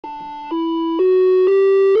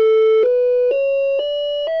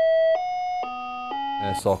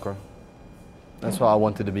Soccer. That's what I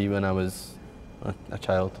wanted to be when I was a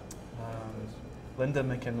child. Linda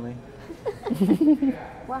McKinley.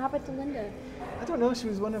 What happened to Linda? I don't know, she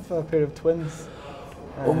was one of a pair of twins.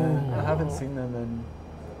 I haven't seen them in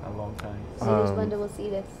a long time. So Linda will see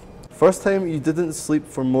this. First time you didn't sleep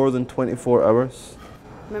for more than 24 hours?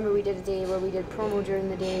 Remember we did a day where we did promo during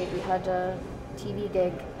the day. We had a TV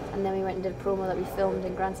gig, and then we went and did promo that we filmed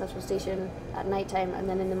in Grand Central Station at night time, and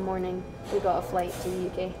then in the morning we got a flight to the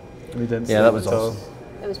UK. We didn't Yeah, that was awesome.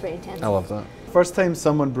 It was pretty intense. I love that. First time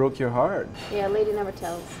someone broke your heart? Yeah, lady never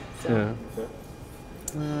tells. So.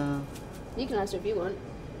 Yeah. You can answer if you want.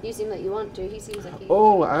 You seem like you want to. He seems like you.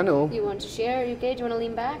 Oh, I know. You want to share? Are you okay? Do you want to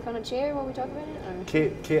lean back on a chair while we talk about it? Or?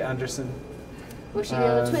 Kate Anderson. Was she the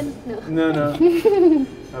other twin? No. No.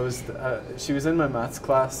 I was. She was in my maths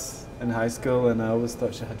class in high school, and I always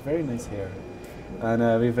thought she had very nice hair. And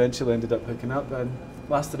we eventually ended up hooking up, and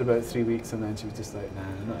lasted about 3 weeks, and then she was just like, "Nah,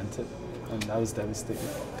 I'm not into it," and I was devastated.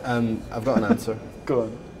 I've got an answer. Go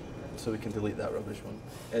on. So we can delete that rubbish one.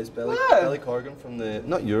 It's Billy Corgan from the,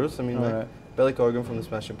 not yours, I mean like, Billy Corgan from the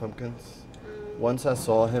Smashing Pumpkins. Once I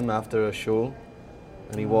saw him after a show,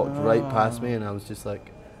 and he walked right past me, and I was just like,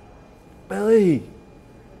 Billy,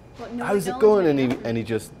 how's it going? And he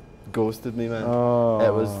just ghosted me, man. Oh.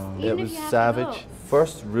 It was savage.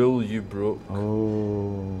 First rule you broke.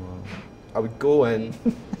 Oh. I would go in,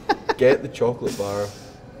 get the chocolate bar,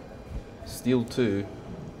 steal 2,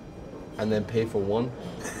 and then pay for 1.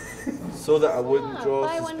 So that I wouldn't draw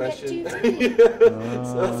buy suspicion. One, get 2 free.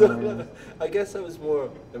 So I guess it was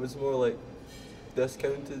more like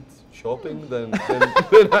discounted shopping than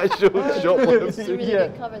actual shoplifting. It's a really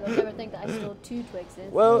good cover. They'll never think that I stole 2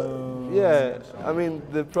 Twixes. Well, yeah. I mean,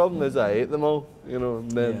 the problem is I ate them all, you know.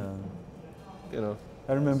 And then, you know.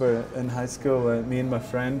 I remember in high school, me and my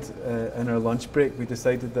friend, in our lunch break, we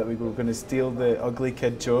decided that we were going to steal the Ugly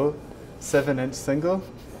Kid Joe 7-inch single.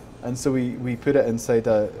 And so we put it inside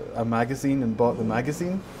a magazine and bought the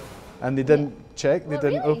magazine, and they didn't check. They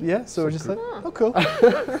didn't. Really? Yeah, so we're just like, oh, cool.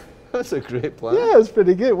 That's a great plan. Yeah, it was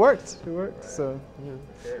pretty good. It worked. So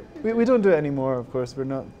we don't do it anymore. Of course, we're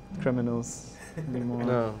not criminals anymore.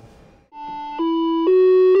 No.